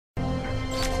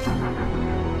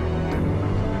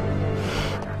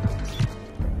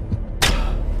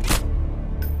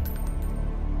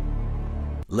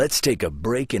Let's take a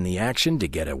break in the action to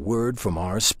get a word from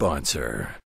our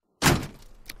sponsor.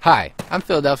 Hi, I'm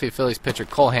Philadelphia Phillies pitcher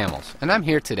Cole Hamels, and I'm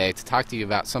here today to talk to you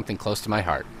about something close to my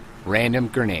heart: random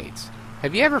grenades.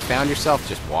 Have you ever found yourself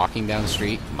just walking down the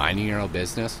street, minding your own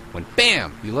business, when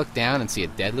BAM! You look down and see a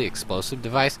deadly explosive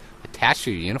device attached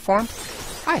to your uniform?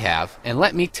 I have, and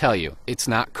let me tell you, it's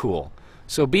not cool.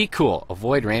 So be cool,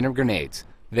 avoid random grenades.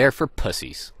 They're for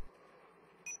pussies.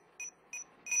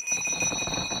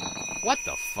 What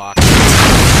the fuck?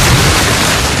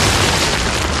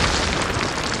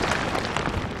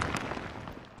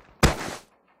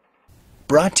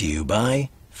 Brought to you by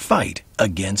Fight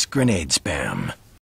Against Grenade Spam.